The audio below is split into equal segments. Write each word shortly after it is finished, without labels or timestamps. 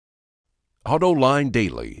AutoLine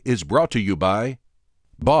Daily is brought to you by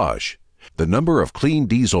Bosch. The number of clean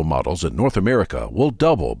diesel models in North America will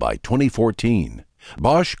double by 2014.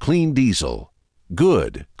 Bosch Clean Diesel.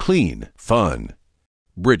 Good, clean, fun.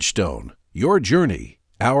 Bridgestone. Your journey,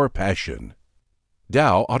 our passion.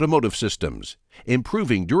 Dow Automotive Systems.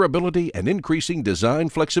 Improving durability and increasing design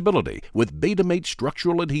flexibility with Betamate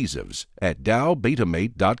structural adhesives at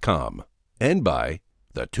dowbetamate.com. And by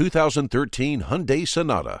the 2013 Hyundai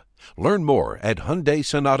Sonata. Learn more at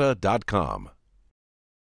HyundaiSonata.com.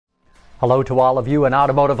 Hello to all of you in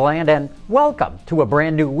automotive land and welcome to a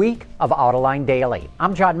brand new week of AutoLine Daily.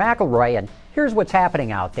 I'm John McElroy and here's what's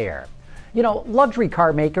happening out there. You know, luxury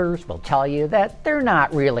car makers will tell you that they're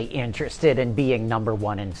not really interested in being number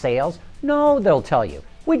one in sales. No, they'll tell you,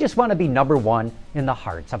 we just want to be number one in the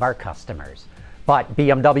hearts of our customers. But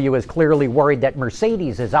BMW is clearly worried that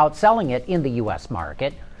Mercedes is outselling it in the U.S.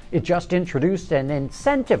 market. It just introduced an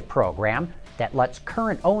incentive program that lets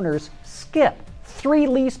current owners skip 3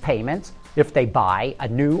 lease payments if they buy a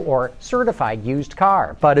new or certified used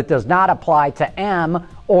car. But it does not apply to M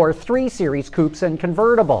or 3 Series coupes and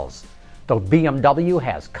convertibles. Though BMW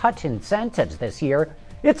has cut incentives this year,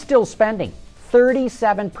 it's still spending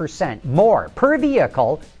 37% more per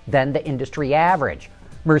vehicle than the industry average.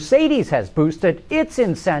 Mercedes has boosted its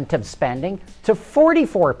incentive spending to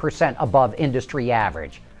 44% above industry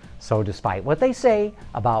average. So despite what they say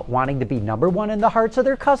about wanting to be number one in the hearts of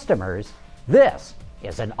their customers, this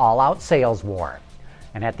is an all-out sales war.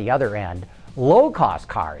 And at the other end, low-cost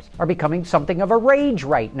cars are becoming something of a rage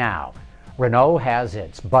right now. Renault has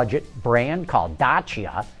its budget brand called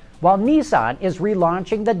Dacia, while Nissan is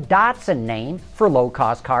relaunching the Datsun name for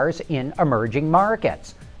low-cost cars in emerging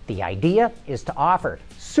markets. The idea is to offer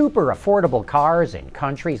super affordable cars in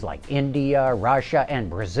countries like India, Russia,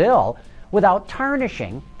 and Brazil without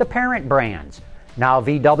tarnishing the parent brands. Now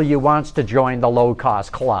VW wants to join the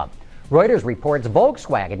low-cost club. Reuters reports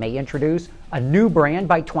Volkswagen may introduce a new brand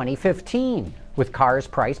by 2015, with cars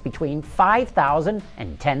priced between 5,000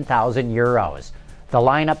 and 10,000 euros. The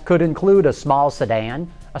lineup could include a small sedan,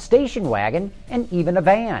 a station wagon, and even a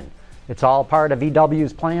van. It's all part of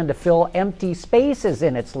VW's plan to fill empty spaces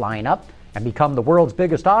in its lineup and become the world's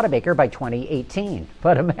biggest automaker by 2018.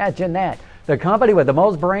 But imagine that. The company with the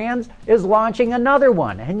most brands is launching another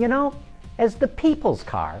one. And you know, as the people's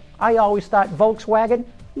car, I always thought Volkswagen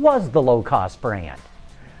was the low-cost brand.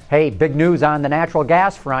 Hey, big news on the natural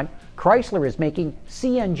gas front. Chrysler is making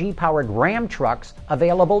CNG-powered Ram trucks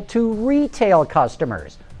available to retail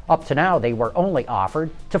customers. Up to now, they were only offered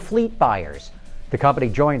to fleet buyers. The company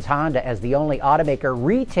joins Honda as the only automaker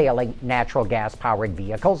retailing natural gas-powered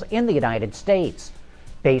vehicles in the United States.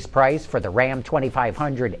 Base price for the Ram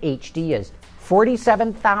 2500 HD is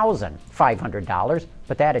 $47,500,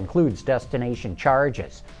 but that includes destination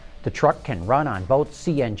charges. The truck can run on both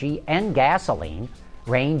CNG and gasoline.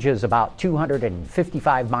 Range is about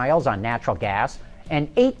 255 miles on natural gas. An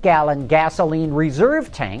 8-gallon gasoline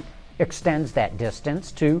reserve tank extends that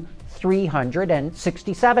distance to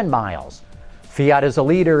 367 miles. Fiat is a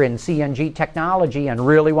leader in CNG technology and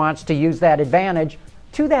really wants to use that advantage.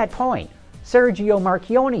 To that point, Sergio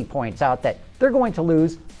Marchionne points out that they're going to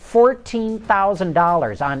lose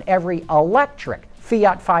 $14,000 on every electric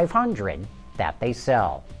Fiat 500 that they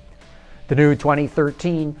sell. The new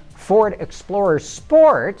 2013 Ford Explorer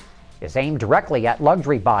Sport is aimed directly at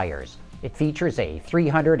luxury buyers. It features a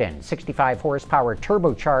 365 horsepower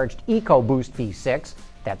turbocharged EcoBoost V6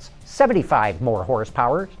 that's 75 more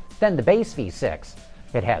horsepower than the base V6.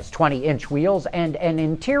 It has 20-inch wheels and an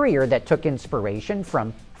interior that took inspiration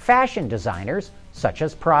from fashion designers such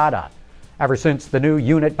as Prada. Ever since the new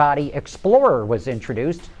unit body Explorer was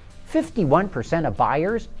introduced, 51% of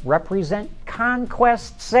buyers represent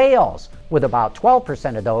conquest sales, with about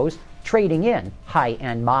 12% of those trading in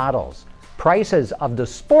high-end models. Prices of the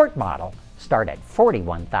Sport model start at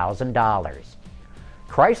 $41,000.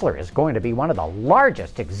 Chrysler is going to be one of the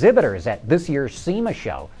largest exhibitors at this year's SEMA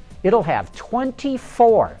show. It'll have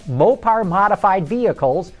 24 Mopar modified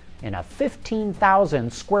vehicles in a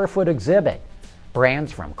 15,000 square foot exhibit.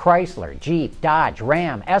 Brands from Chrysler, Jeep, Dodge,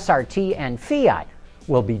 Ram, SRT, and Fiat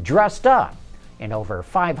will be dressed up in over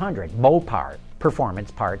 500 Mopar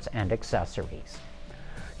performance parts and accessories.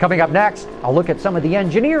 Coming up next, I'll look at some of the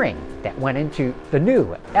engineering that went into the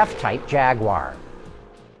new F-Type Jaguar.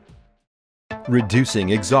 Reducing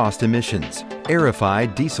exhaust emissions,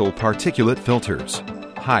 aerified diesel particulate filters,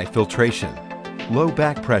 high filtration, low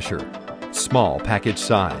back pressure, small package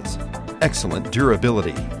size, excellent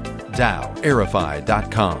durability.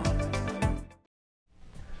 DowAerify.com.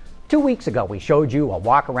 2 weeks ago, we showed you a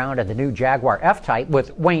walk around of the new Jaguar F-Type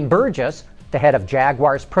with Wayne Burgess. the head of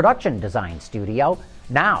Jaguar's production design studio.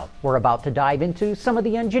 Now we're about to dive into some of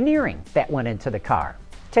the engineering that went into the car.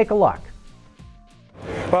 Take a look.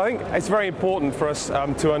 Well, I think it's very important for us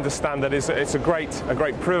to understand that it's a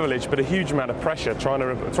great privilege, but a huge amount of pressure trying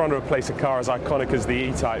to replace a car as iconic as the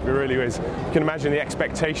E-Type. It really is. You can imagine the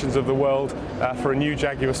expectations of the world for a new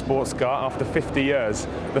Jaguar sports car after 50 years,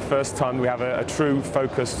 the first time we have a true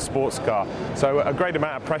focused sports car. So a great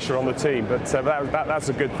amount of pressure on the team, but that's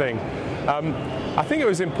a good thing. I think it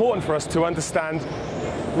was important for us to understand,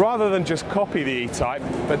 rather than just copy the E-Type,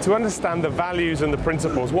 but to understand the values and the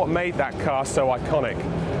principles, what made that car so iconic.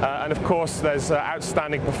 And of course there's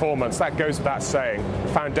outstanding performance, that goes without saying,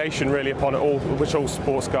 foundation really upon which all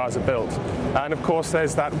sports cars are built. And of course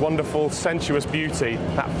there's that wonderful sensuous beauty,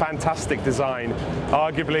 that fantastic design,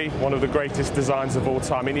 arguably one of the greatest designs of all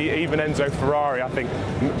time. I mean, even Enzo Ferrari, I think,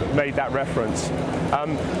 made that reference.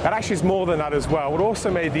 It actually is more than that as well. What also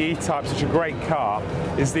made the E-Type such a great car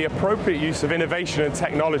is the appropriate use of innovation and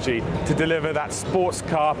technology to deliver that sports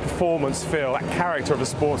car performance feel, that character of a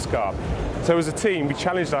sports car. So as a team, we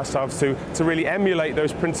challenged ourselves to really emulate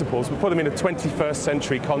those principles, but put them in a 21st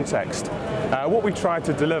century context. What we tried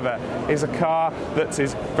to deliver is a car that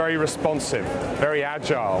is very responsive, very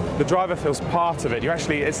agile. The driver feels part of it.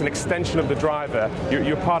 It's an extension of the driver.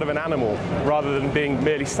 You're part of an animal rather than being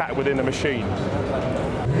merely sat within a machine.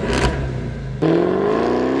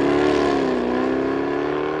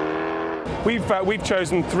 We've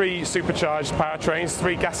chosen 3 supercharged powertrains,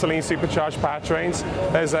 3 gasoline supercharged powertrains.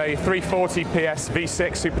 There's a 340 PS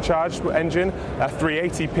V6 supercharged engine, a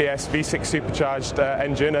 380 PS V6 supercharged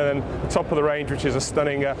engine, and then the top of the range, which is a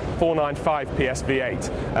stunning 495 PS V8.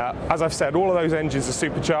 As I've said, all of those engines are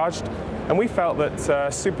supercharged, and we felt that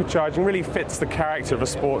supercharging really fits the character of a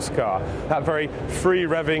sports car. That very free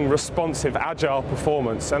revving, responsive, agile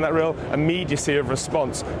performance, and that real immediacy of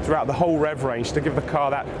response throughout the whole rev range to give the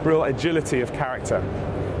car that real agility of character.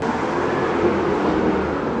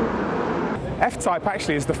 F-Type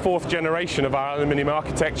actually is the 4th generation of our aluminium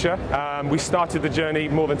architecture. We started the journey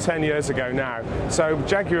more than 10 years ago now. So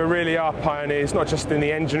Jaguar really are pioneers, not just in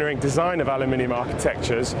the engineering design of aluminium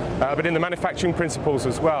architectures, but in the manufacturing principles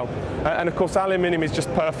as well. And of course, aluminium is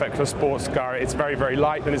just perfect for a sports car. It's very, very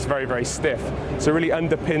light and it's very, very stiff. So it really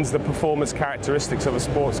underpins the performance characteristics of a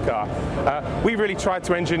sports car. We really tried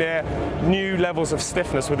to engineer new levels of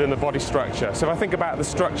stiffness within the body structure. So if I think about the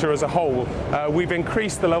structure as a whole, we've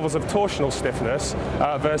increased the levels of torsional stiffness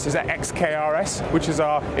versus XKRS, which is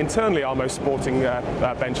internally our most sporting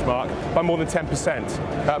benchmark, by more than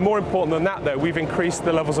 10%. More important than that, though, we've increased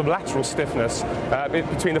the levels of lateral stiffness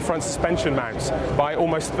between the front suspension mounts by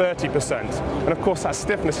almost 30%. And of course, that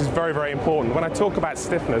stiffness is very, very important. When I talk about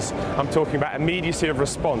stiffness, I'm talking about immediacy of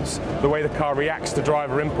response, the way the car reacts to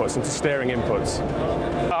driver inputs and to steering inputs.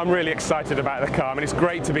 I'm really excited about the car. I mean, it's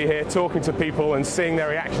great to be here talking to people and seeing their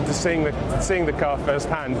reaction to seeing the car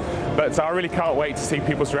firsthand. But I really can't wait to see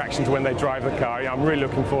people's reactions when they drive the car. I'm really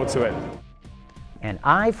looking forward to it. And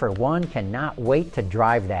I, for one, cannot wait to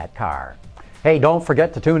drive that car. Hey, don't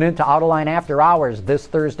forget to tune in to Autoline After Hours this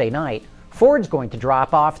Thursday night. Ford's going to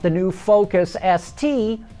drop off the new Focus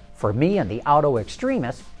ST for me and the auto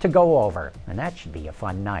extremist to go over, and that should be a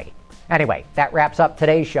fun night. Anyway, that wraps up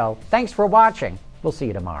today's show. Thanks for watching. We'll see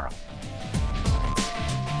you tomorrow.